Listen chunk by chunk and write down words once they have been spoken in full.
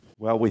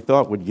Well, we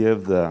thought we'd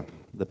give the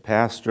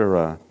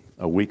pastor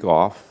a week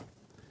off,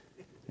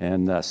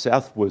 and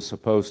Seth was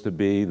supposed to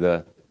be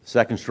the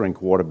second string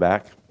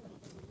quarterback,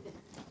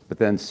 but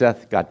then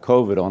Seth got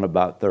COVID on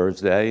about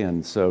Thursday,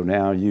 and so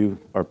now you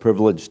are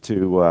privileged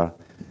to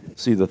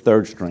see the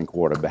third string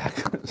quarterback.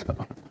 So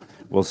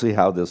we'll see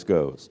how this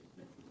goes.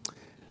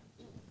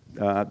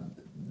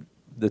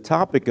 The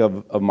topic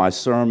of my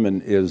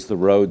sermon is the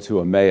road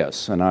to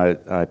Emmaus, and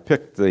I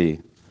picked the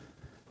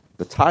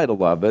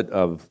title of it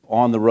of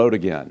On the Road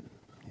Again.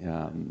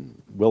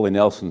 Willie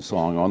Nelson's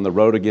song, On the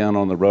Road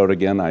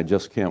Again, I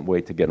just can't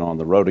wait to get on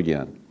the road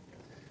again.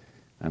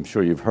 I'm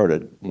sure you've heard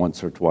it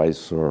once or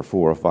twice or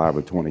 4 or 5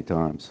 or 20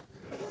 times.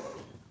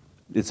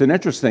 It's an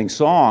interesting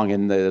song,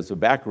 and there's a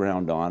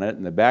background on it,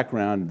 and the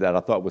background that I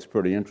thought was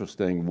pretty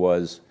interesting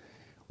was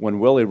when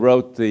Willie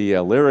wrote the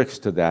lyrics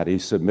to that, he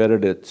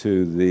submitted it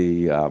to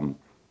the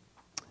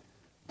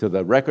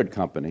record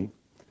company,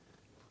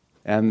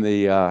 and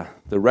the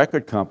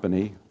record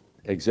company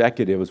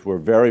executives were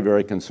very,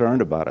 very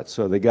concerned about it.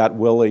 So they got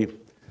Willie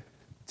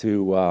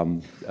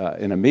to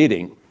in a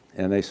meeting,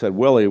 and they said,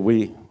 Willie,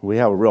 we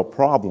have a real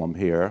problem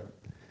here,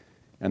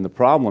 and the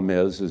problem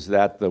is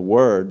that the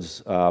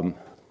words,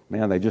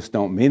 they just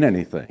don't mean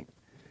anything.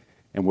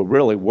 And we're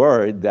really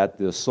worried that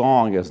this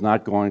song is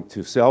not going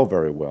to sell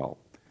very well.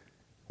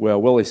 Well,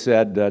 Willie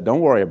said,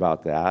 don't worry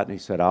about that. And he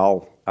said,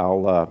 I'll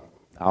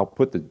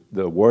put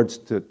the words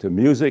to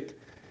music,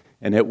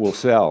 and it will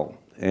sell.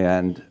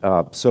 And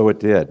so it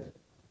did.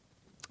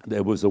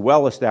 It was a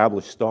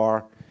well-established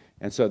star,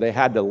 and so they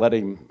had to let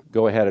him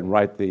go ahead and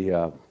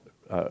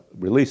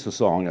release the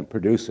song and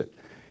produce it.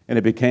 And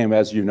it became,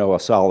 as you know, a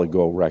solid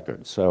gold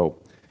record.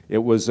 So it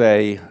was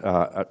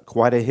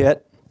quite a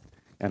hit,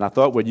 and I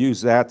thought we'd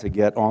use that to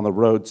get on the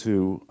road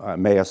to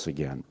Emmaus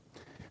again.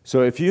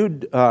 So if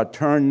you'd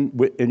turn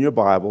in your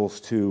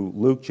Bibles to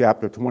Luke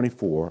chapter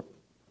 24,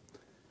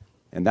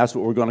 and that's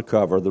what we're going to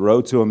cover, the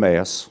road to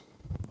Emmaus,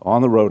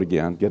 on the road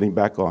again, getting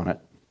back on it.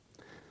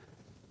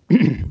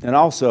 And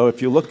also,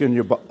 if you look in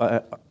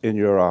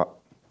your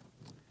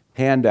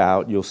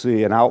handout, you'll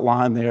see an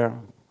outline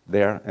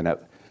there, and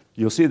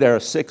you'll see there are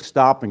 6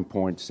 stopping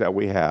points that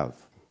we have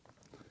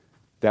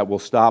that will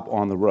stop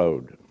on the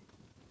road.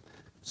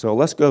 So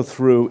let's go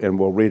through and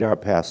we'll read our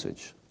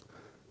passage.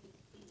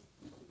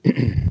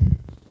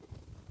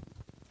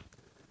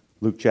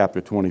 Luke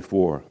chapter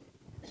 24.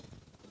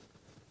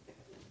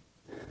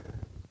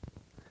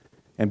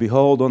 And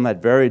behold, on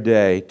that very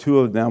day, 2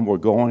 of them were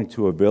going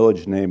to a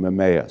village named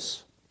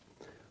Emmaus,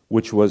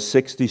 which was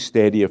 60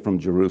 stadia from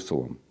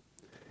Jerusalem.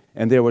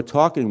 And they were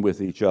talking with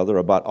each other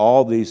about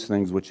all these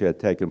things which had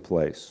taken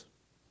place.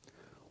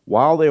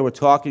 While they were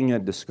talking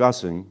and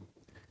discussing,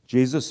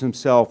 Jesus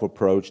himself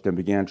approached and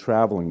began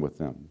traveling with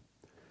them.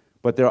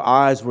 But their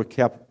eyes were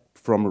kept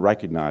from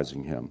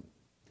recognizing him.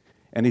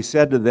 And he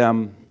said to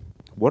them,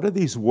 what are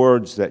these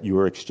words that you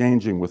are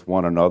exchanging with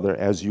one another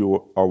as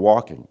you are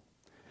walking?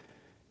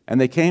 And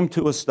they came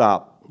to a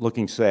stop,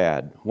 looking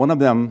sad. One of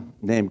them,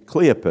 named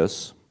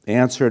Cleopas,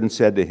 answered and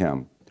said to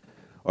him,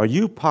 are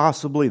you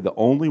possibly the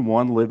only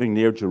one living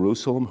near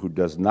Jerusalem who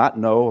does not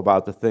know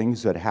about the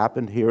things that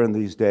happened here in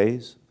these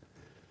days?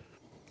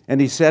 And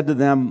he said to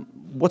them,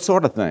 what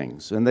sort of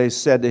things? And they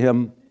said to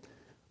him,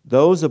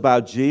 those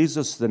about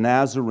Jesus the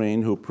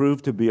Nazarene, who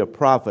proved to be a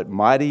prophet,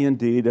 mighty in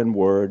deed and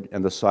word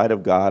in the sight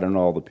of God and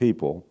all the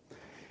people,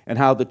 and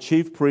how the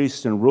chief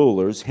priests and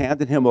rulers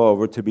handed him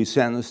over to be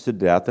sentenced to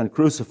death and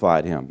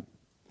crucified him.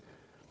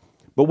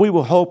 But we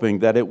were hoping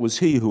that it was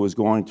he who was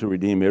going to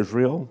redeem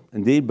Israel.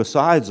 Indeed,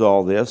 besides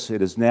all this,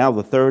 it is now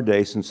the 3rd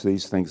day since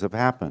these things have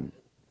happened.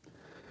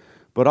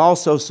 But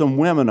also some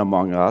women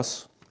among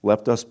us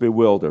left us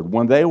bewildered.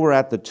 When they were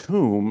at the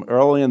tomb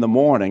early in the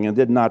morning and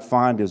did not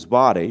find his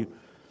body,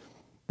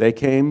 they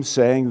came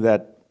saying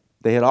that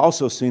they had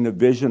also seen a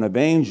vision of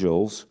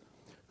angels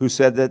who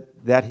said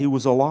that he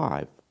was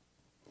alive.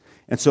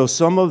 And so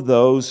some of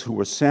those who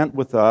were sent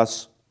with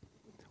us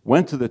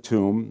went to the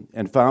tomb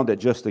and found it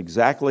just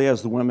exactly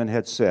as the women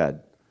had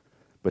said,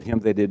 but him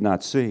they did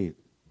not see.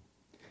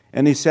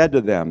 And he said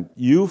to them,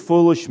 you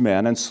foolish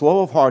men, and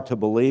slow of heart to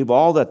believe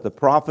all that the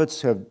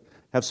prophets have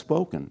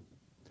spoken.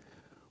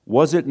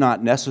 Was it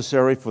not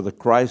necessary for the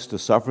Christ to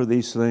suffer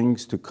these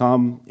things to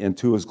come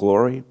into his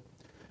glory?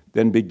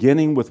 Then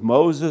beginning with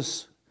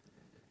Moses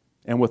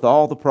and with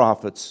all the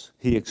prophets,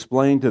 he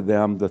explained to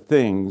them the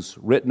things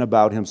written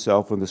about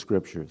himself in the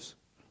Scriptures.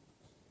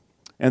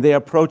 And they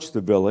approached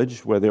the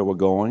village where they were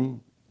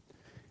going,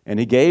 and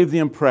he gave the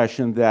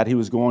impression that he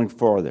was going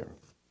farther.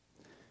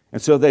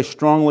 And so they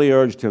strongly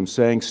urged him,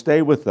 saying,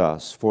 stay with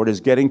us, for it is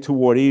getting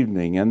toward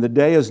evening, and the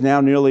day is now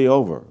nearly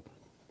over.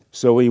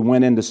 So he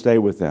went in to stay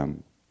with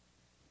them.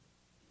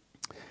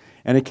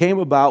 And it came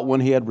about when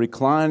he had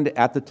reclined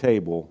at the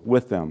table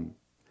with them,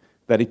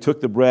 that he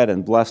took the bread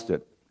and blessed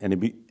it,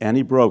 and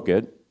he broke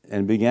it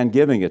and began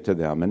giving it to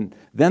them. And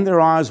then their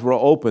eyes were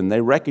open,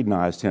 they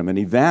recognized him, and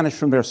he vanished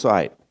from their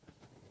sight.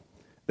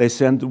 They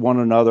said to one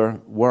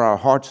another, were our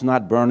hearts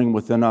not burning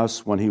within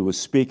us when he was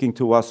speaking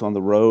to us on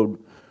the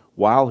road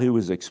while he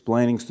was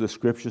explaining the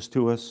scriptures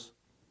to us.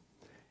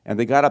 And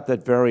they got up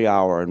that very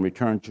hour and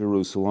returned to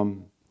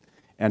Jerusalem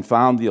and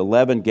found the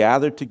 11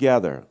 gathered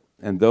together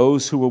and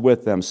those who were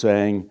with them,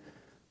 saying,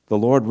 "The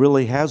Lord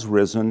really has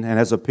risen and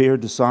has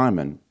appeared to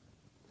Simon."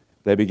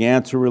 They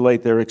began to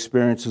relate their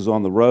experiences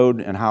on the road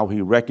and how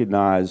he was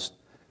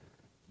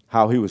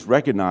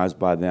recognized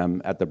by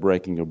them at the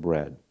breaking of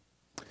bread.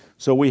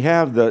 So we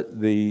have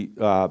the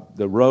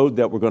road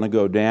that we're going to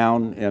go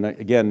down, and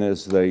again,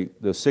 there's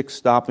the 6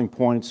 stopping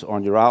points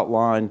on your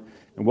outline.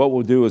 And what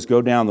we'll do is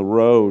go down the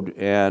road,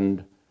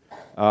 and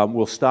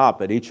we'll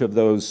stop at each of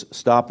those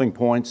stopping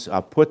points.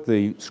 I'll put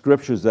the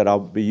scriptures that I'll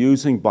be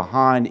using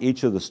behind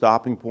each of the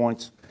stopping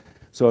points.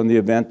 So in the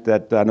event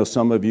that I know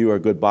some of you are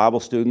good Bible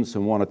students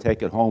and want to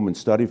take it home and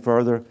study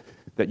further,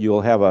 that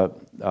you'll have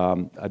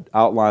an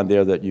outline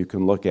there that you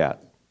can look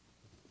at.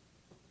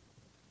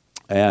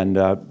 And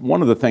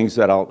one of the things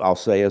that I'll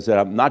say is that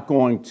I'm not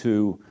going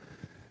to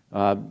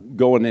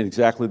go in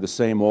exactly the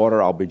same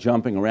order. I'll be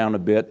jumping around a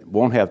bit.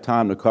 Won't have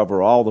time to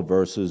cover all the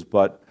verses,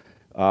 but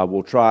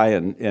we'll try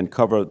and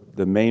cover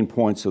the main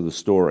points of the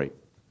story.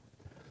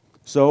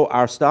 So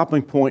our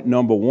stopping point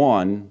number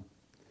 1,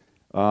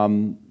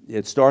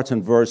 it starts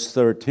in verse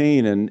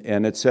 13,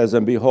 and it says,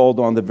 "And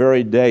behold, on the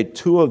very day,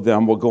 2 of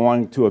them were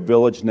going to a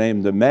village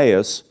named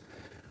Emmaus,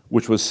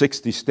 which was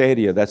 60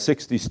 stadia. That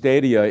 60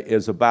 stadia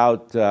is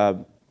about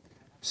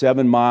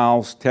 7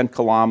 miles, 10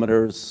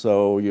 kilometers,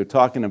 so you're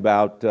talking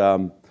about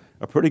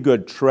a pretty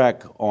good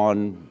trek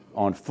on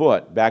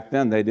foot. Back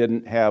then, they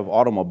didn't have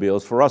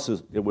automobiles. For us,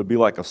 it would be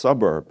like a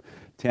suburb,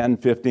 10,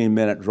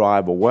 15-minute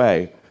drive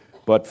away.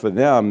 But for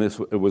them,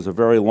 it was a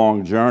very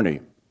long journey.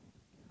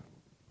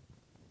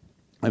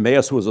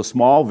 Emmaus was a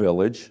small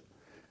village,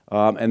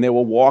 and they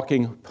were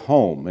walking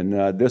home. And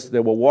they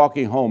were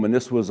walking home, and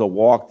this was a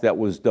walk that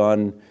was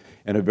done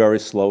in a very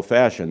slow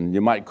fashion.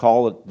 You might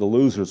call it the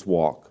loser's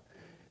walk.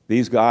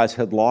 These guys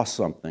had lost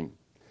something.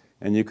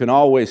 And you can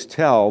always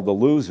tell the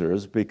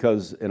losers,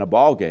 because in a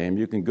ball game,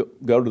 you can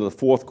go to the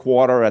fourth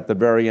quarter at the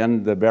very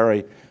end, the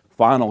very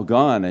final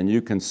gun, and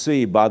you can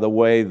see by the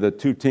way the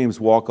 2 teams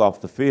walk off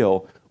the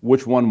field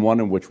which one won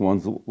and which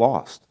one's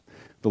lost.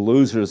 The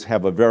losers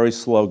have a very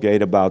slow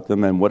gait about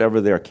them, and whatever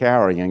they're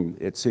carrying,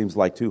 it seems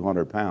like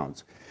 200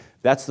 pounds.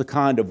 That's the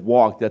kind of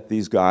walk that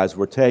these guys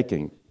were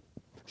taking,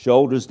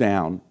 shoulders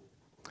down,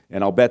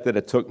 and I'll bet that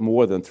it took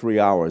more than 3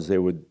 hours. They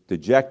were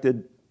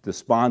dejected,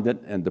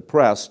 despondent, and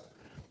depressed,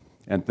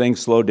 and things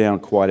slowed down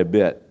quite a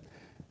bit.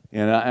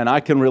 And I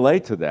can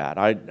relate to that.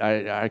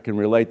 I can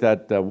relate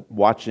that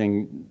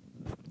watching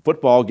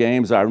football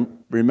games. I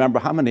remember,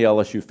 how many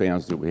LSU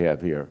fans do we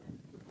have here?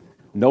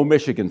 No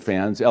Michigan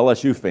fans,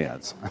 LSU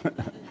fans.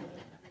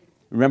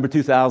 Remember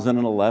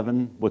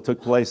 2011, what took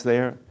place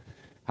there?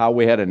 How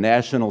we had a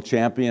national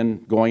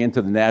champion going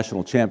into the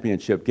national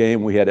championship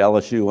game. We had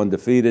LSU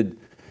undefeated.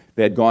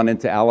 They had gone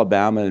into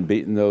Alabama and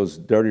beaten those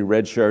dirty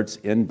red shirts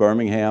in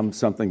Birmingham,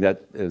 something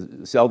that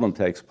seldom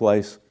takes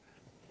place.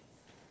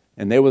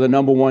 And they were the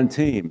number 1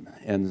 team.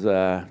 And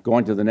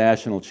going to the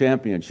national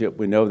championship,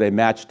 we know they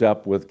matched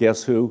up with,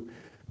 guess who?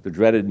 The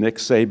dreaded Nick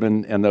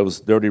Saban and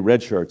those dirty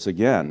red shirts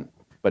again.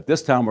 But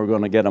this time we're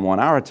going to get them on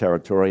our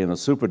territory in the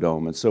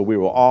Superdome. And so we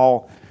were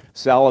all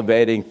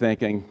salivating,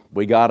 thinking,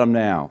 we got them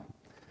now.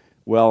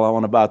 Well,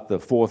 on about the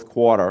fourth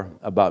quarter,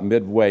 about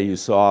midway, you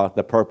saw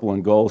the purple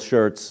and gold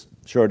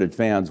shirted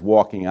fans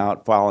walking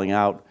out, filing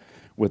out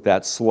with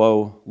that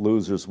slow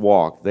loser's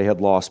walk. They had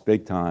lost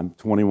big time,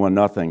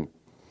 21-0,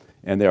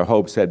 and their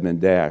hopes had been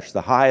dashed.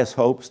 The highest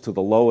hopes to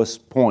the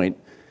lowest point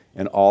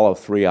in all of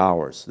 3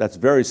 hours. That's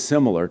very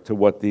similar to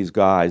what these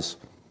guys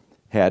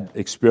had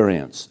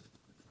experienced.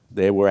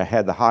 They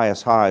had the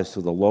highest highs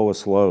to the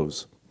lowest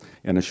lows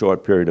in a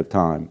short period of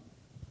time.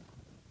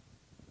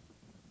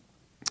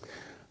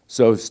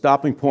 So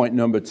stopping point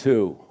number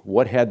 2,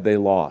 what had they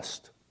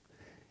lost?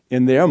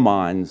 In their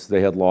minds,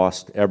 they had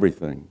lost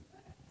everything.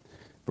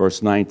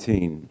 Verse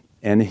 19,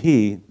 "And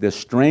he," this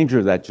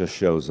stranger that just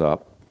shows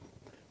up,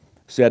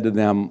 said to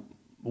them,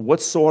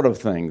 "What sort of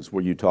things were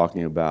you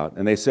talking about?"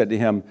 And they said to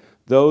him,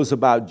 "Those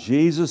about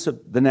Jesus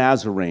the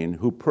Nazarene,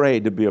 who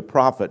prayed to be a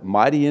prophet,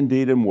 mighty in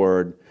deed and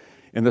word,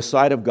 in the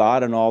sight of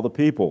God and all the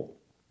people.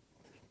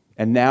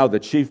 And now the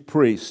chief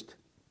priest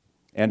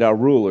and our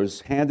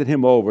rulers handed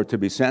him over to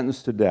be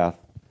sentenced to death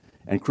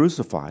and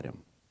crucified him."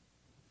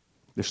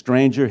 The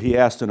stranger, he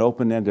asked an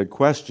open-ended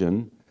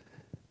question,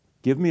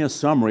 "Give me a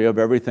summary of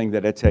everything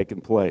that had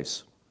taken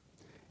place."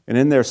 And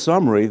in their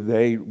summary,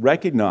 they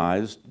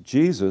recognized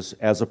Jesus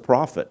as a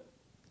prophet.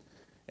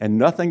 And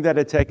nothing that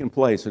had taken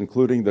place,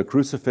 including the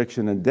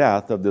crucifixion and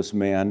death of this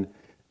man,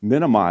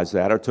 minimized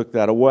that or took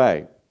that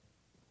away.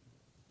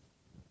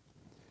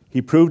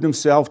 He proved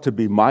himself to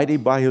be mighty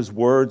by his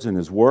words and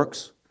his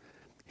works.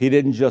 He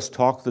didn't just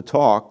talk the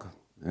talk,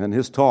 and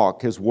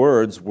his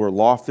words were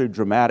lofty,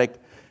 dramatic,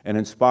 and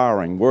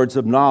inspiring, words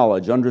of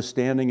knowledge,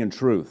 understanding, and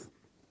truth.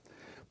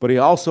 But he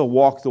also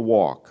walked the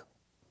walk.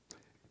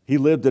 He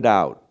lived it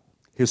out.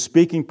 His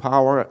speaking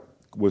power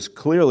was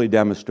clearly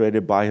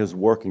demonstrated by his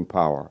working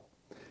power.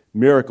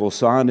 Miracles,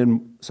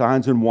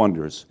 signs, and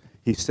wonders.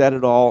 He said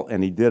it all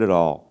and he did it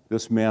all.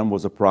 This man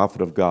was a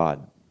prophet of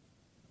God.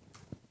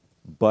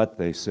 But,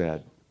 they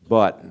said,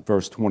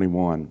 verse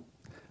 21,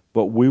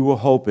 but we were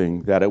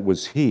hoping that it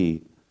was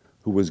he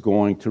who was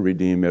going to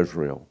redeem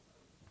Israel.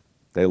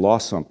 They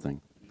lost something.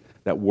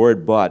 That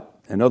word but,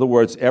 in other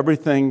words,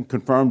 everything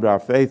confirmed our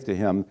faith to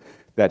him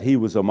that he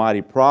was a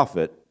mighty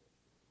prophet,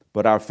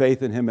 but our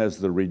faith in him as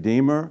the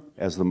Redeemer,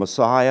 as the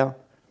Messiah,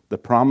 the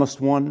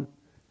promised one,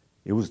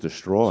 it was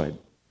destroyed.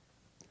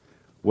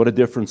 What a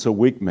difference a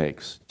week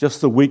makes.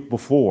 Just the week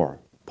before,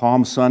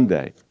 Palm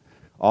Sunday,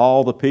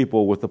 all the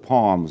people with the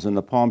palms, and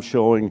the palms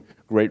showing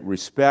great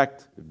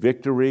respect,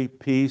 victory,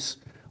 peace,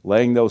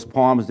 laying those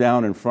palms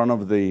down in front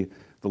of the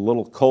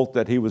little colt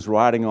that he was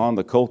riding on.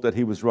 The colt that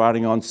he was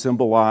riding on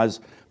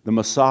symbolized the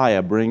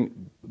Messiah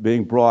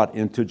being brought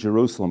into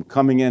Jerusalem,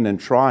 coming in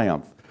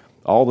triumph.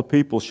 All the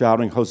people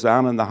shouting,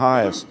 Hosanna in the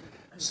highest,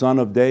 Son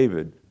of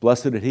David.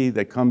 Blessed is he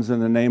that comes in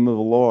the name of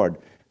the Lord.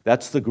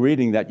 That's the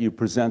greeting that you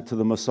present to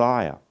the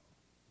Messiah.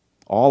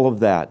 All of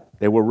that,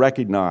 they were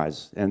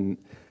recognized, and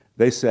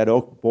they said,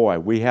 oh boy,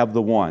 we have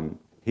the one.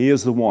 He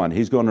is the one.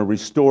 He's going to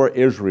restore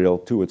Israel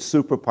to its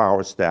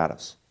superpower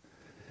status.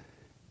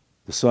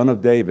 The Son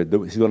of David,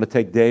 he's going to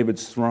take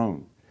David's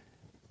throne.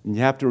 And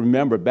you have to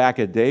remember, back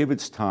at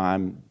David's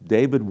time,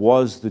 David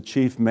was the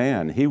chief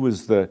man. He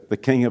was the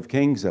King of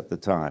Kings at the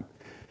time.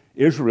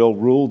 Israel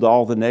ruled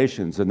all the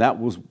nations, and that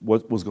was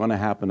what was going to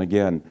happen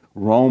again.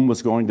 Rome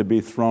was going to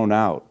be thrown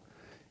out.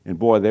 And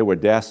boy, they were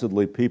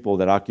dastardly people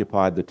that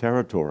occupied the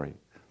territory.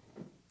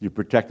 You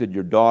protected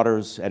your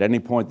daughters. At any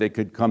point, they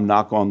could come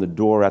knock on the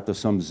door after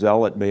some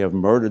zealot may have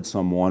murdered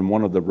someone,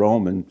 one of the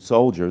Roman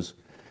soldiers,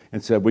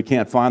 and said, we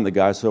can't find the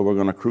guy, so we're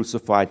going to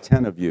crucify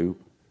 10 of you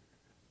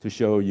to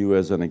show you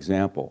as an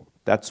example.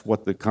 That's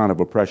what the kind of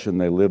oppression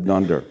they lived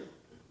under.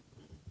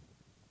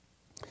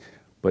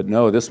 But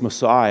no, this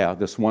Messiah,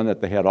 this one that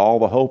they had all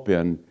the hope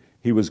in,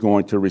 he was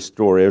going to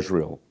restore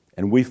Israel.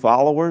 And we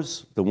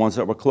followers, the ones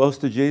that were close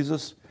to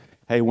Jesus,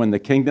 hey, when the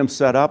kingdom's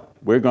set up,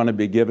 we're going to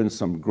be given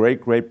some great,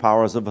 great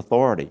powers of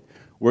authority.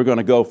 We're going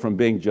to go from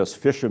being just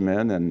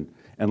fishermen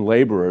and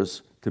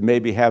laborers to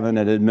maybe having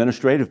an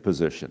administrative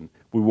position.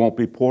 We won't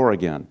be poor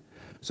again.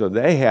 So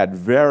they had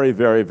very,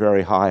 very,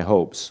 very high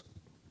hopes.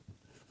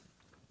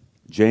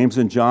 James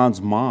and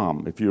John's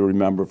mom, if you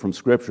remember from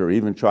Scripture,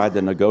 even tried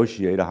to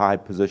negotiate a high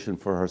position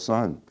for her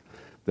son,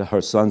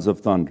 her sons of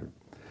thunder.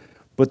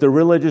 But the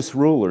religious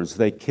rulers,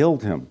 they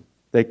killed him.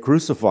 They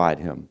crucified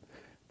him.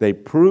 They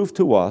proved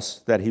to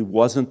us that he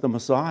wasn't the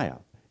Messiah.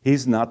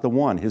 He's not the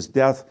one. His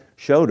death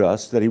showed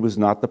us that he was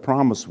not the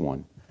promised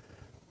one.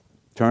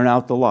 Turn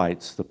out the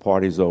lights, the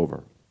party's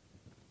over.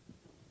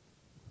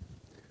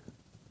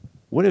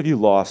 What have you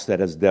lost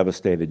that has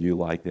devastated you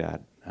like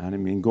that? I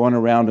mean, going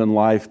around in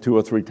life 2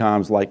 or 3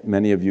 times like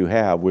many of you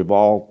have, we've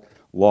all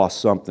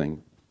lost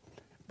something.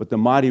 But the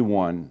mighty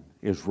one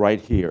is right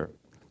here.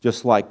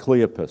 Just like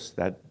Cleopas,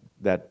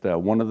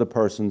 that one of the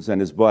persons and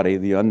his buddy,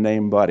 the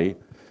unnamed buddy,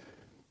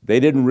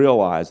 they didn't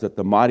realize that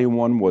the mighty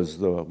one was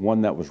the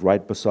one that was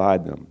right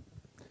beside them.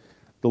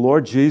 The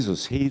Lord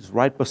Jesus, he's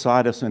right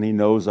beside us and he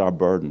knows our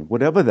burden,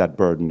 whatever that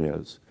burden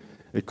is.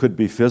 It could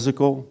be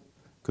physical,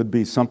 could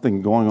be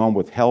something going on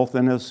with health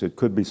in us. It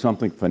could be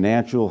something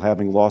financial,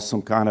 having lost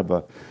some kind of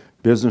a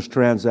business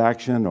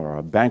transaction or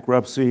a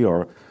bankruptcy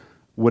or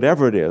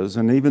whatever it is,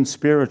 and even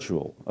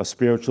spiritual, a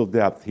spiritual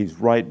depth. He's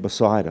right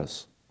beside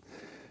us.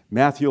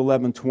 Matthew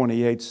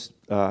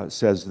 11:28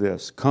 says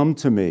this, come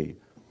to me,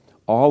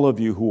 all of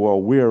you who are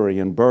weary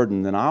and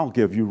burdened, and I'll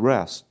give you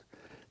rest.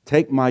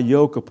 Take my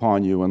yoke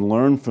upon you and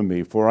learn from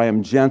me, for I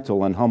am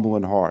gentle and humble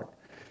in heart,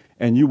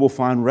 and you will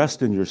find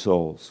rest in your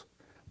souls.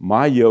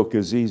 My yoke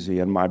is easy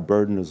and my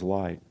burden is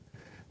light.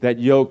 That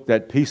yoke,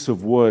 that piece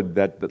of wood,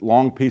 that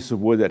long piece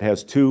of wood that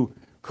has 2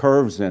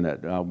 curves in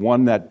it,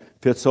 one that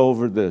fits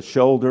over the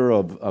shoulder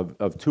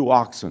of 2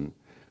 oxen,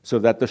 so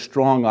that the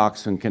strong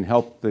oxen can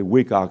help the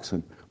weak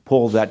oxen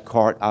pull that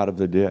cart out of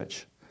the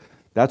ditch.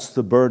 That's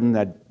the burden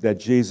that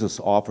Jesus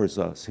offers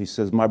us. He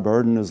says, my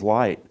burden is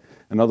light.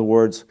 In other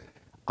words,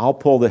 I'll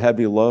pull the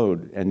heavy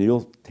load and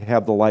you'll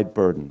have the light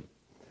burden.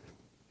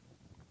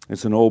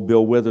 It's an old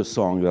Bill Withers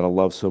song that I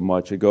love so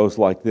much. It goes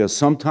like this.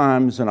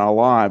 Sometimes in our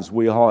lives,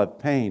 we all have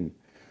pain.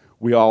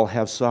 We all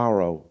have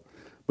sorrow.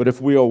 But if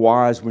we are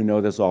wise, we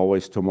know there's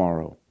always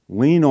tomorrow.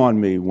 Lean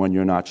on me when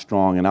you're not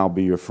strong, and I'll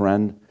be your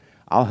friend.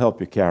 I'll help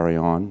you carry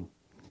on.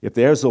 If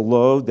there's a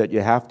load that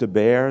you have to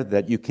bear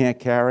that you can't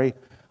carry,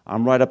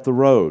 I'm right up the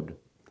road.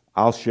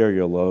 I'll share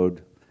your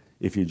load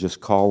if you just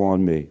call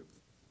on me.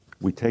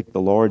 We take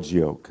the Lord's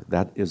yoke.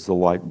 That is the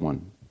light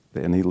one,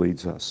 and he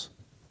leads us.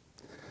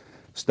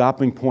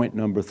 Stopping point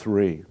number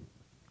 3,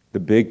 the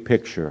big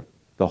picture,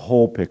 the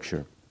whole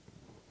picture.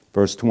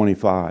 Verse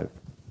 25.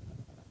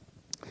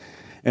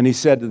 And he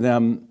said to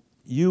them,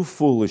 you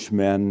foolish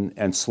men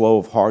and slow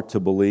of heart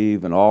to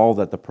believe in all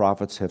that the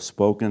prophets have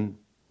spoken.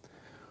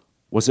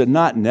 Was it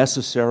not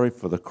necessary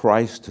for the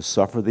Christ to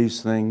suffer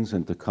these things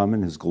and to come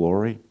in his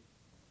glory?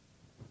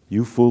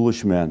 You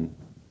foolish men.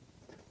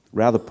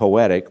 Rather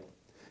poetic.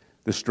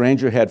 The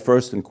stranger had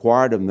first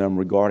inquired of them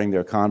regarding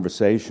their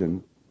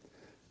conversation.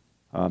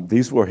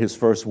 These were his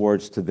first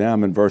words to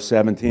them. In verse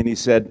 17, he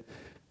said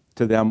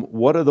to them,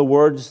 "What are the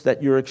words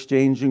that you're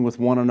exchanging with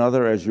one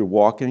another as you're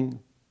walking?"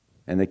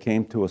 And they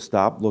came to a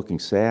stop, looking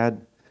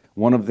sad.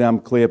 One of them,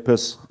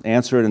 Cleopas,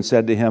 answered and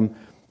said to him,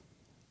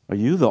 "Are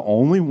you the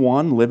only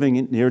one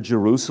living near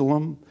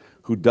Jerusalem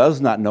who does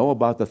not know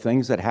about the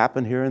things that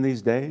happen here in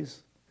these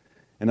days?"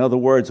 In other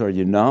words, are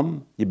you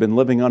numb? You've been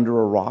living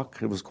under a rock?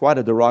 It was quite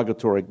a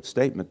derogatory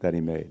statement that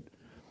he made.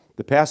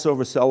 The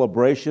Passover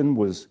celebration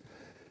was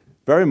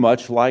very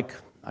much like,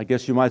 I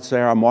guess you might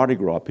say, our Mardi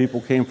Gras. People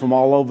came from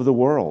all over the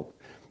world,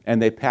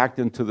 and they packed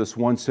into this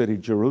one city,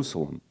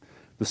 Jerusalem.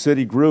 The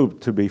city grew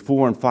to be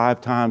 4 and 5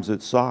 times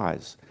its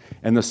size,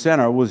 and the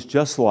center was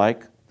just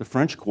like the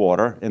French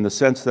Quarter in the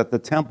sense that the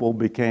temple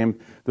became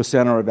the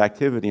center of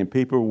activity, and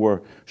people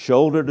were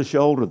shoulder to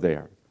shoulder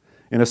there.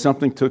 And if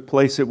something took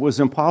place, it was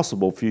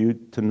impossible for you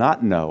to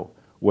not know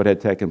what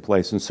had taken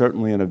place. And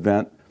certainly an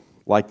event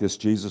like this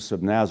Jesus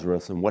of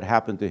Nazareth and what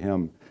happened to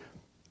him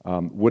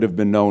would have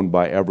been known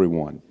by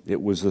everyone. It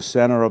was the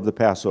center of the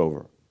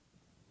Passover.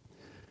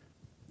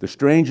 The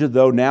stranger,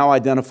 though, now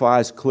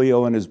identifies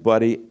Cleo and his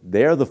buddy.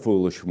 They're the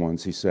foolish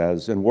ones, he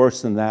says. And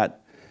worse than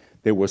that,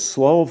 they were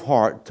slow of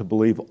heart to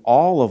believe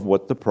all of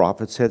what the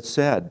prophets had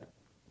said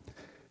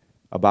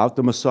about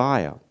the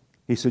Messiah.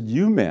 He said,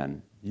 "You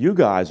men, you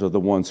guys are the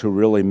ones who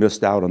really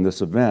missed out on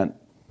this event."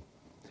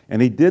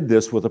 And he did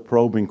this with a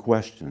probing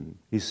question.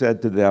 He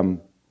said to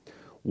them,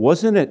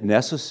 "Wasn't it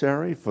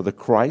necessary for the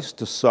Christ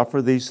to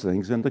suffer these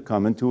things and to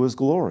come into his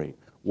glory?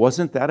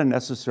 Wasn't that a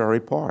necessary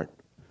part?"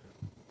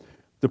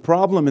 The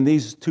problem in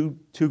these two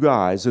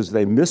guys is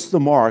they missed the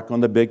mark on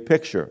the big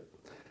picture.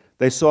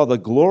 They saw the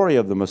glory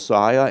of the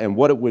Messiah and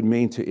what it would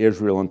mean to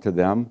Israel and to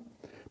them,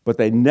 but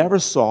they never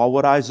saw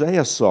what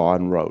Isaiah saw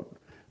and wrote.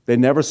 They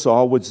never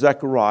saw what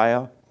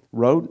Zechariah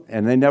wrote,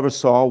 and they never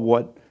saw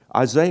what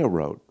Isaiah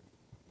wrote.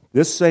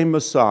 This same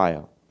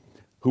Messiah,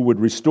 who would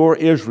restore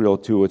Israel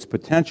to its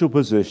potential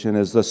position,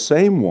 is the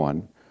same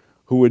one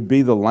who would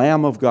be the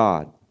Lamb of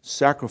God,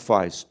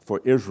 sacrificed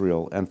for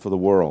Israel and for the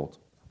world.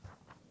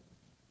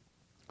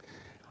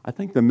 I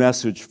think the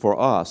message for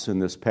us in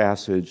this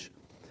passage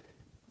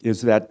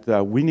is that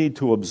we need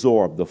to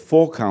absorb the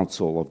full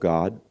counsel of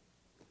God.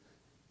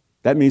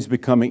 That means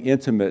becoming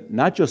intimate,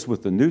 not just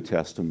with the New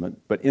Testament,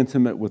 but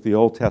intimate with the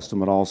Old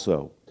Testament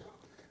also.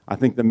 I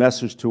think the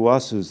message to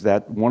us is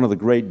that one of the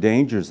great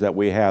dangers that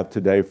we have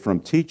today from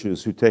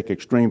teachers who take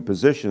extreme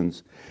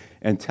positions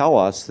and tell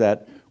us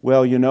that,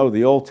 well, you know,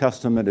 the Old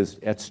Testament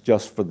it's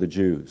just for the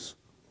Jews,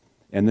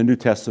 and the New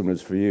Testament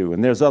is for you.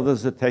 And there's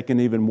others that take an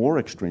even more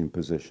extreme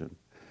position.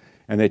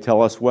 And they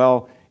tell us,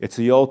 well, it's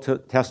the Old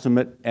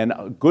Testament and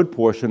a good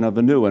portion of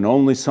the New, and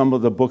only some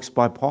of the books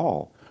by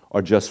Paul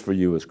are just for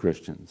you as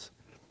Christians.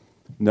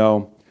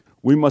 No,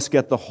 we must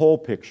get the whole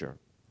picture,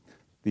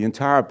 the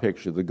entire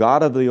picture. The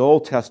God of the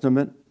Old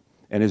Testament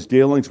and his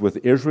dealings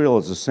with Israel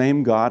is the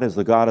same God as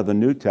the God of the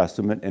New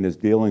Testament and his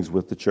dealings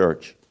with the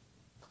church.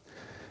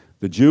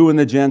 The Jew and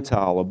the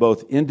Gentile are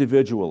both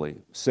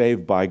individually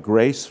saved by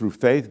grace through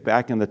faith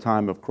back in the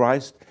time of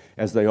Christ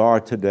as they are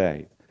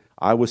today.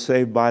 I was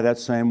saved by that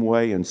same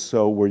way, and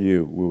so were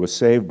you. We were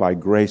saved by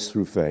grace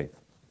through faith.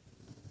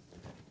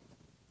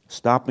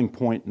 Stopping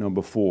point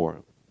number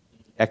 4,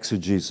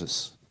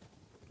 exegesis.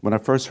 When I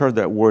first heard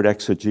that word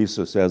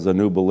exegesis as a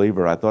new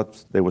believer, I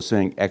thought they were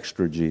saying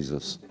extra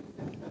Jesus.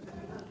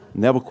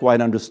 Never quite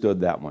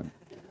understood that one.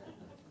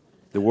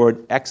 The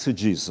word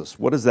exegesis,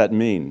 what does that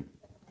mean?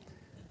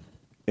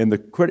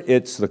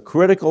 It's the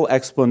critical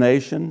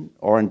explanation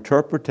or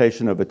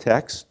interpretation of a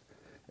text,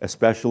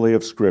 especially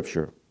of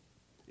Scripture.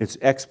 It's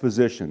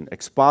exposition,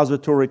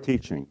 expository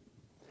teaching,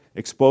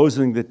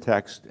 exposing the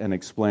text and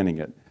explaining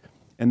it.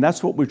 And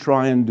that's what we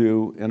try and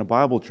do in a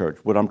Bible church.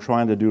 What I'm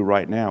trying to do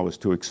right now is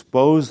to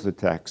expose the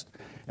text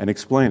and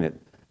explain it.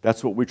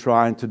 That's what we're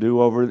trying to do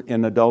over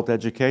in adult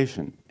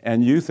education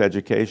and youth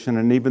education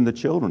and even the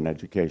children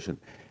education.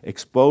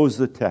 Expose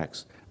the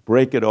text,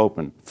 break it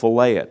open,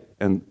 fillet it,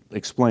 and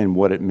explain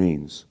what it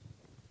means.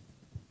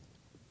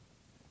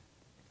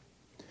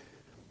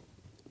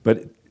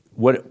 But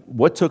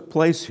what took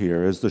place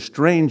here is the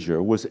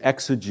stranger was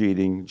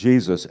exegeting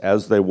Jesus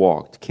as they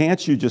walked.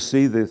 Can't you just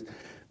see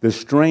the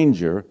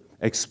stranger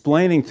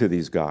explaining to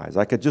these guys?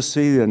 I could just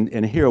see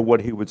and hear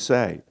what he would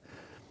say.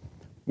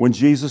 When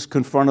Jesus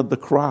confronted the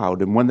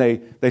crowd and when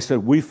they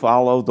said, "We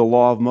follow the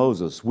law of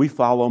Moses. We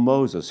follow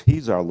Moses.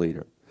 He's our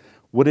leader."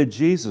 What did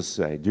Jesus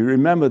say? Do you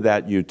remember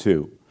that, you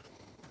two?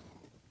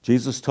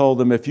 Jesus told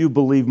them, "If you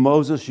believe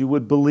Moses, you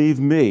would believe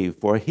me,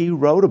 for he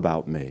wrote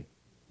about me."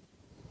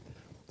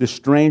 The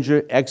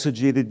stranger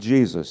exegeted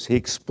Jesus. He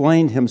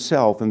explained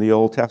himself in the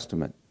Old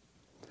Testament.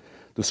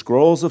 The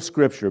scrolls of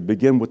Scripture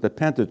begin with the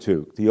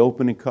Pentateuch, the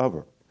opening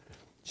cover.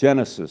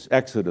 Genesis,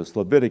 Exodus,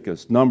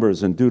 Leviticus,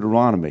 Numbers, and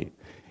Deuteronomy.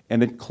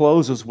 And it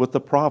closes with the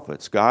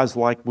prophets, guys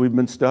like we've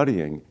been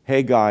studying,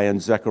 Haggai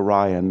and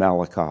Zechariah and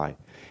Malachi.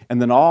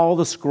 And then all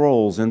the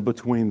scrolls in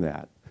between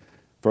that.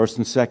 First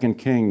and Second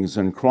Kings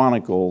and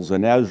Chronicles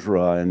and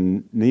Ezra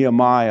and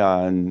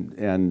Nehemiah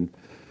and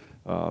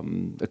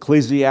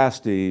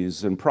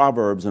Ecclesiastes and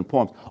Proverbs and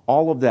poems,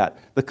 all of that.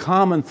 The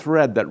common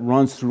thread that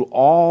runs through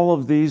all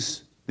of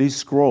these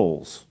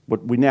scrolls,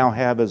 what we now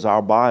have as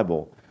our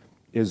Bible,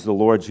 is the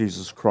Lord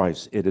Jesus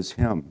Christ. It is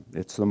Him.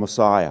 It's the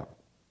Messiah.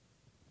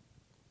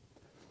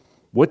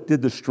 What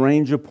did the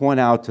stranger point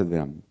out to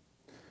them?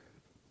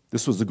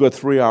 This was a good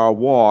 3-hour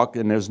walk,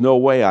 and there's no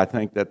way, I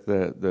think, that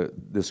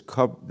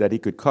that he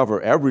could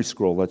cover every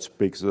scroll that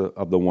speaks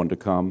of the one to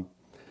come.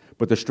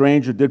 But the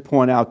stranger did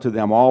point out to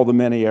them all the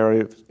many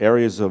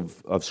areas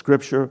of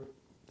Scripture,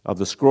 of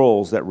the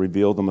scrolls that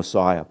reveal the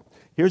Messiah.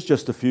 Here's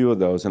just a few of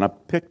those, and I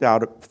picked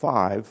out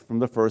 5 from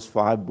the first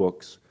 5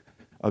 books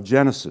of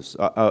Genesis,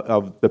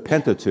 of the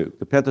Pentateuch.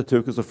 The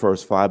Pentateuch is the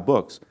first 5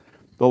 books,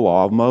 the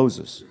Law of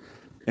Moses.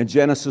 In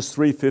Genesis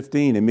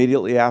 3:15,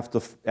 immediately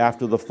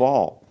after the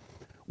fall,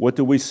 what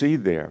do we see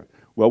there?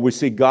 Well, we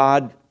see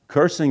God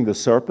cursing the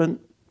serpent,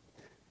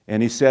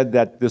 and He said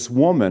that this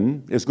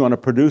woman is going to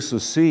produce a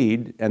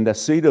seed, and the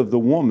seed of the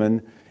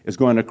woman is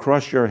going to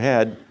crush your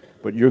head,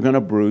 but you're going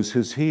to bruise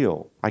his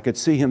heel. I could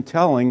see Him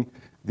telling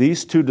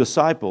these 2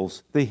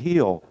 disciples, the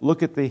heel,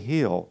 look at the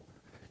heel.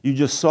 You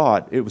just saw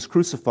it. It was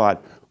crucified.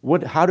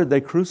 How did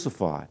they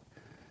crucify?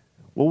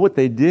 Well, what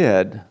they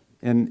did,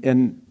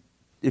 and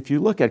if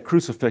you look at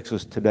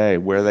crucifixes today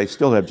where they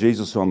still have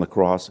Jesus on the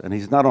cross, and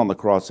He's not on the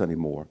cross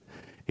anymore.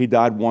 He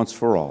died once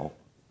for all.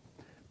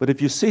 But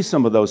if you see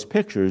some of those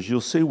pictures, you'll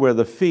see where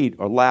the feet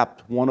are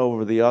lapped one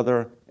over the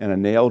other and a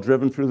nail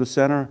driven through the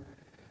center.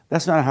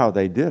 That's not how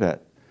they did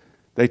it.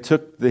 They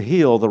took the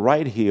heel, the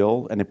right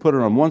heel, and they put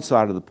it on one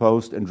side of the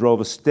post and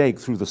drove a stake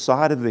through the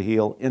side of the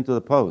heel into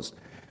the post.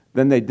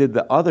 Then they did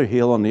the other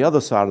heel on the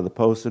other side of the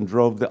post and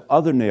drove the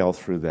other nail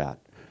through that.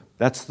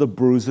 That's the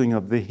bruising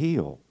of the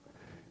heel.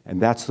 And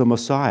that's the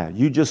Messiah.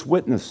 You just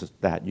witnessed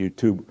that, you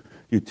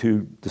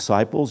two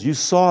disciples. You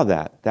saw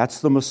that. That's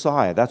the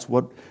Messiah. That's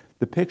what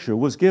the picture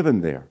was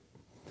given there.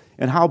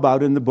 And how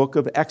about in the book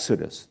of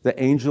Exodus,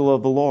 the angel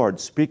of the Lord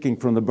speaking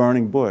from the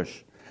burning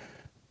bush?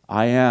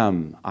 I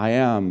am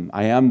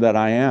that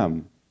I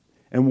am.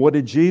 And what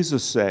did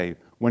Jesus say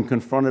when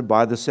confronted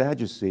by the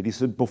Sadducees? He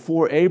said,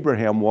 before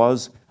Abraham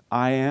was,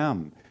 I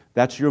am.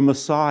 That's your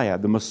Messiah.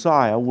 The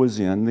Messiah was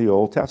in the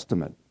Old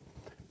Testament.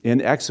 In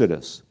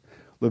Exodus,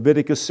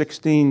 Leviticus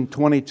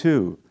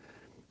 16:22,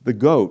 the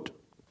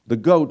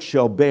goat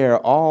shall bear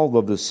all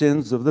of the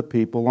sins of the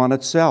people on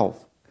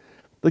itself.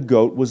 The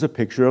goat was a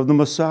picture of the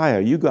Messiah.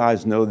 You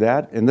guys know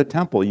that in the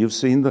temple. You've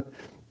seen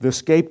the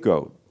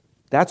scapegoat.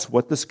 That's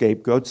what the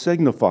scapegoat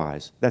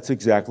signifies. That's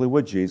exactly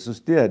what Jesus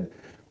did.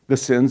 The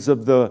sins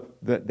of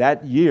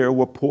that year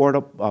were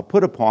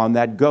put upon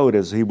that goat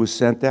as he was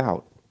sent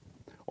out.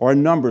 Or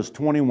in Numbers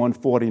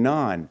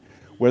 21:49,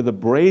 where the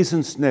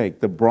brazen snake,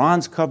 the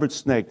bronze-covered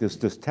snake, this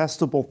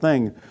detestable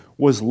thing,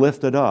 was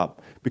lifted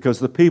up because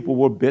the people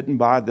were bitten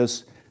by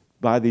these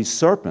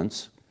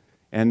serpents.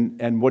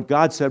 And what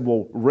God said,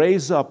 well,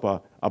 raise up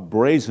a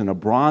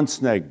bronze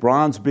snake,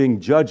 bronze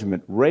being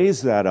judgment,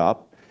 raise that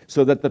up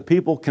so that the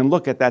people can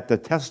look at that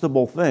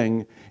detestable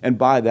thing and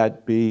by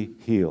that be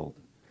healed.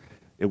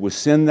 It was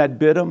sin that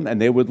bit them,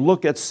 and they would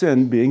look at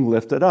sin being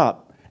lifted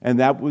up. And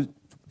that was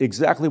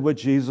exactly what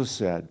Jesus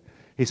said.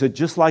 He said,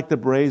 just like the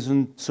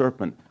brazen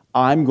serpent,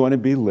 I'm going to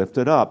be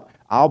lifted up.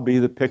 I'll be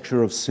the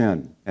picture of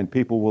sin, and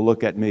people will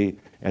look at me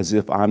as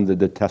if I'm the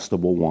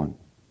detestable one.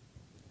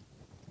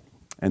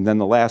 And then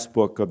the last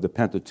book of the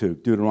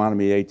Pentateuch,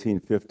 Deuteronomy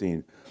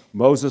 18:15,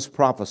 Moses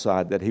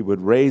prophesied that he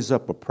would raise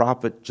up a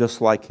prophet just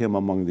like him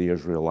among the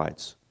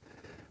Israelites.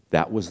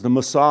 That was the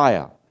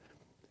Messiah.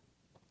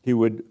 He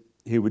would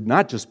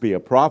not just be a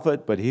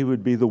prophet, but he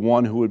would be the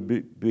one who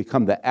would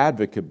become the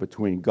advocate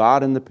between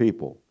God and the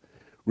people.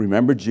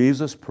 Remember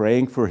Jesus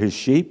praying for his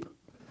sheep?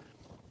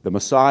 The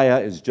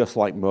Messiah is just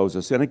like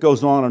Moses. And it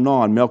goes on and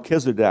on.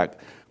 Melchizedek,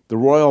 the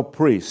royal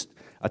priest,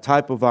 a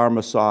type of our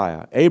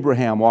Messiah.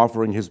 Abraham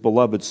offering his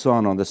beloved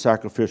son on the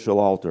sacrificial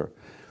altar.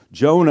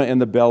 Jonah in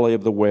the belly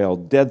of the whale,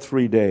 dead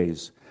 3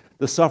 days.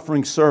 The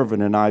suffering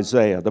servant in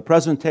Isaiah. The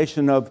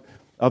presentation of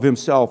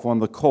himself on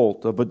the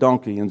colt of a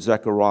donkey in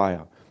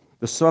Zechariah.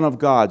 The Son of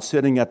God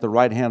sitting at the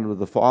right hand of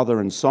the Father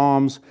in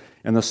Psalms,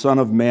 and the Son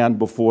of Man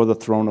before the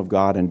throne of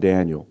God in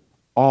Daniel.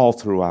 All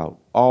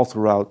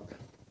throughout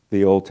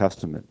the Old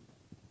Testament.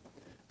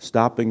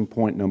 Stopping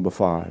point number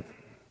 5.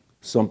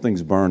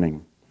 Something's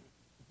burning.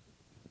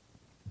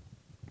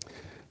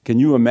 Can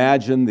you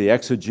imagine the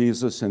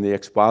exegesis and the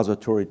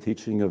expository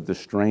teaching of the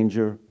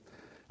stranger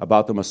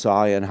about the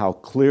Messiah and how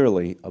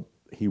clearly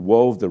he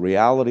wove the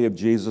reality of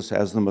Jesus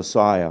as the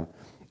Messiah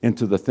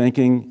into the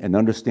thinking and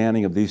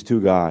understanding of these 2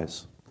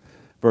 guys?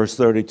 Verse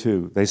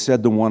 32, they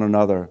said to one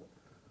another,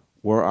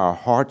 were our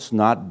hearts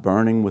not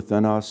burning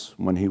within us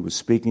when he was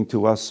speaking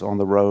to us on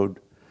the road,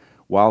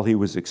 while he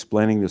was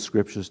explaining the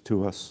scriptures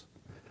to us?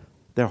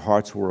 Their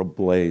hearts were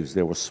ablaze.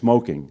 They were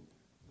smoking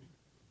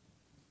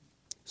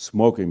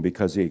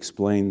because he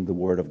explained the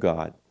Word of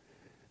God.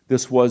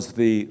 This was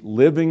the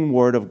living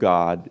Word of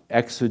God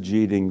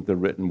exegeting the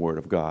written Word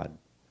of God.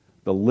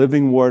 the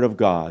living Word of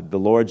God, the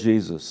Lord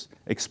Jesus,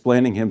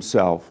 explaining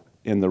himself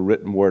in the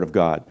written Word of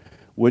God.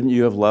 Wouldn't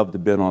you have loved to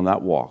have been on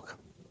that walk?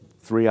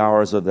 3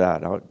 hours of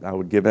that. I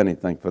would give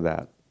anything for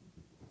that.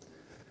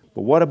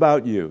 But what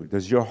about you?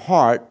 Does your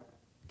heart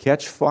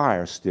catch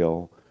fire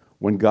still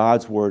when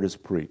God's Word is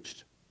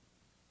preached?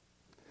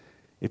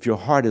 If your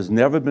heart has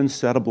never been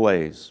set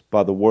ablaze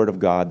by the Word of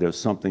God, there's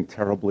something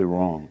terribly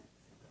wrong.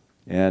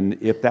 And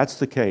if that's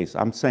the case,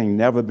 I'm saying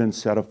never been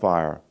set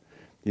afire,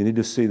 you need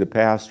to see the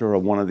pastor or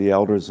one of the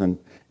elders, and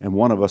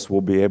one of us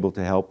will be able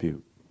to help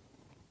you.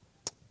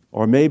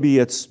 Or maybe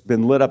it's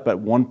been lit up at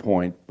one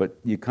point, but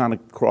you kind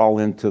of crawl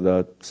into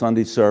the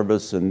Sunday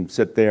service and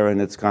sit there,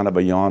 and it's kind of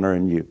a yawner,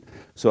 and you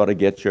sort of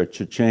get your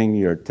cha-ching,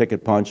 your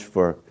ticket punch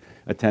for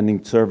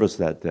attending service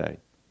that day.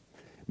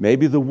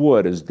 Maybe the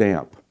wood is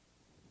damp.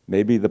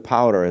 Maybe the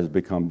powder has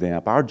become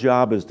damp. Our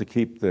job is to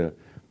keep the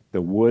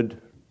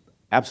wood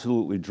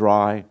absolutely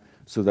dry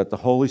so that the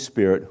Holy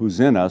Spirit who's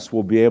in us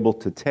will be able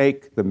to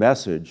take the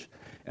message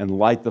and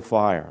light the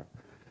fire.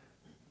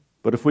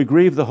 But if we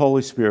grieve the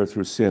Holy Spirit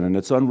through sin and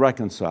it's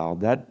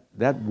unreconciled,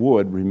 that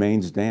wood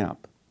remains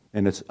damp.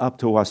 And it's up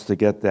to us to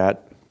get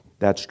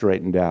that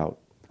straightened out.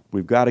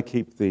 We've got to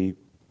keep the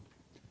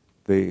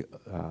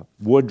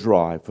wood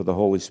dry for the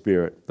Holy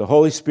Spirit. The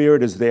Holy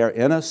Spirit is there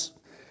in us.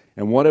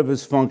 And one of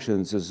his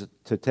functions is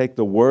to take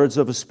the words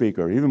of a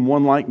speaker, even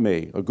one like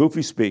me, a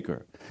goofy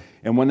speaker,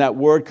 and when that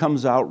word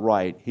comes out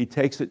right, he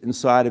takes it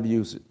inside of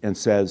you and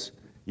says,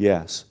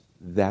 yes,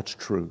 that's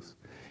truth.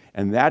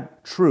 And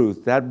that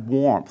truth, that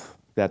warmth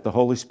that the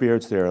Holy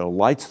Spirit's there,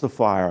 lights the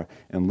fire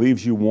and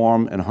leaves you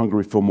warm and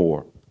hungry for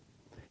more.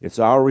 It's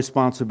our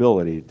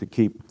responsibility to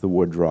keep the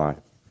wood dry.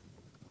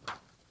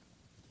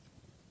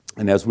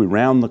 And as we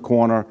round the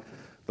corner,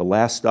 the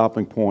last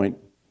stopping point,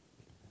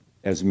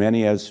 as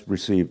many as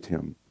received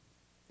him.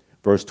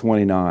 Verse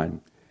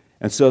 29,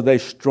 and so they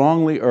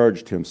strongly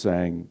urged him,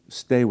 saying,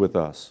 stay with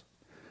us,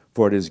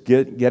 for it is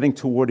getting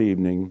toward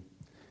evening,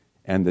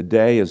 and the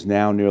day is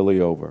now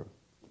nearly over.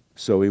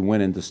 So he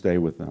went in to stay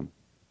with them.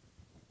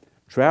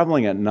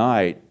 Traveling at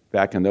night,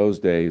 back in those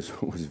days,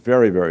 was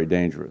very, very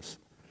dangerous.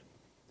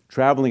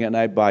 Traveling at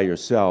night by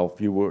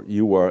yourself, you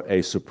were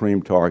a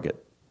supreme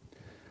target.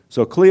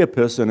 So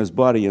Cleopas and his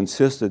buddy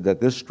insisted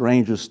that this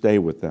stranger stay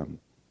with them.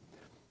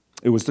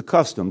 It was the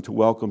custom to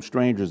welcome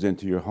strangers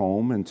into your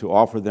home and to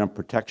offer them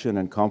protection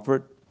and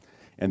comfort.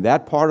 In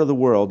that part of the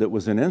world, it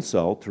was an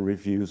insult to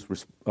refuse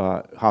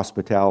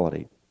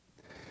hospitality.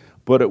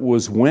 But it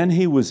was when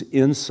he was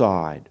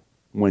inside,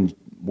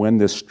 when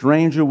the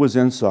stranger was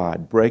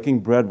inside, breaking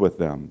bread with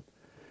them,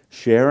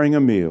 sharing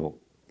a meal,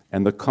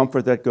 and the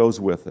comfort that goes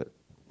with it,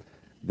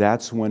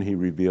 that's when he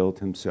revealed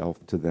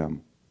himself to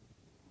them.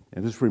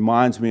 And this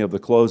reminds me of the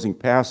closing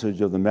passage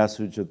of the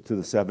message to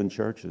the 7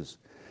 churches.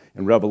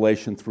 In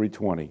Revelation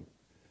 3:20,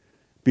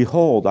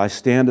 behold, I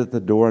stand at the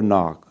door and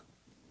knock.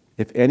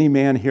 If any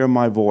man hear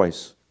my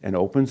voice and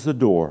opens the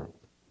door,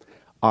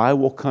 I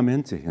will come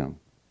into him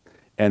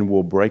and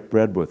will break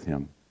bread with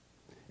him,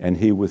 and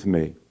he with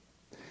me.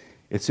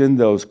 It's in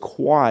those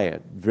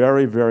quiet,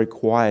 very, very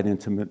quiet,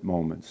 intimate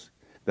moments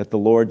that the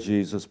Lord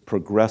Jesus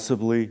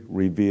progressively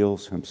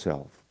reveals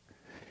himself.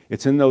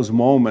 It's in those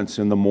moments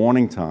in the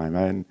morning time,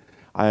 and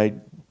I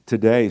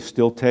today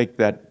still take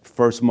that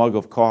first mug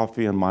of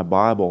coffee and my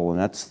Bible, and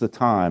that's the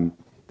time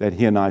that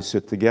he and I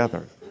sit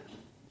together.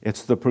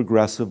 It's the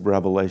progressive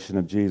revelation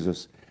of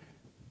Jesus.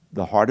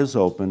 The heart is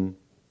open,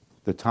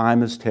 the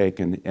time is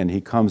taken, and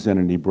he comes in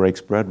and he breaks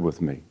bread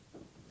with me.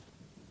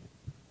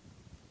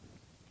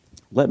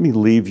 Let me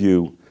leave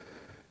you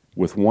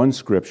with one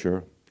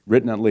scripture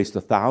written at least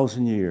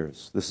 1,000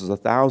 years. This is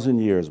 1,000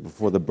 years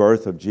before the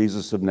birth of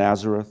Jesus of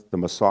Nazareth, the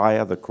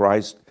Messiah, the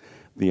Christ,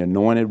 the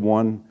Anointed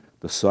One,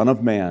 the Son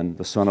of Man,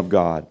 the Son of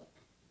God.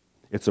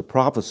 It's a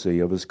prophecy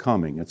of his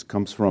coming. It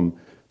comes from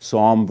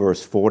Psalm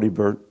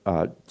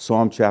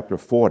chapter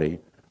 40,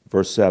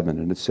 verse 7,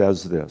 and it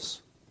says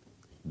this,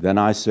 then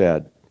I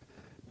said,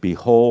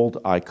 behold,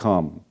 I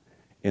come.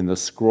 In the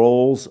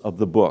scrolls of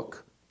the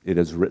book, it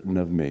is written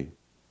of me.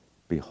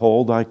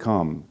 Behold, I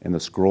come. In the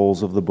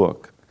scrolls of the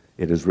book,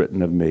 it is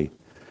written of me.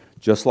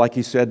 Just like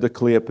he said to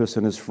Cleopas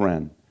and his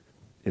friend,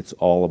 it's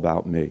all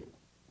about me.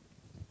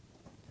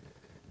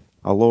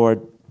 Our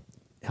Lord,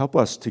 help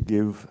us to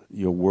give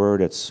your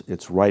word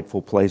its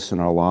rightful place in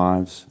our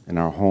lives, in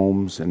our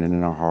homes, and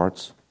in our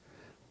hearts.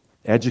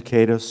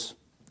 Educate us,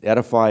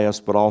 edify us,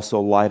 but also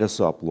light us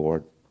up,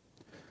 Lord,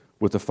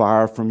 with the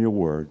fire from your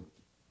word.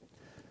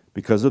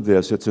 Because of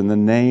this, it's in the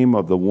name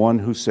of the one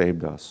who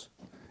saved us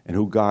and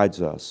who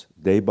guides us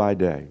day by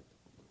day,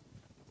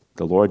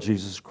 the Lord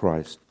Jesus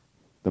Christ,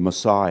 the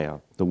Messiah,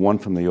 the one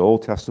from the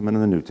Old Testament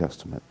and the New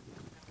Testament.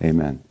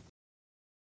 Amen.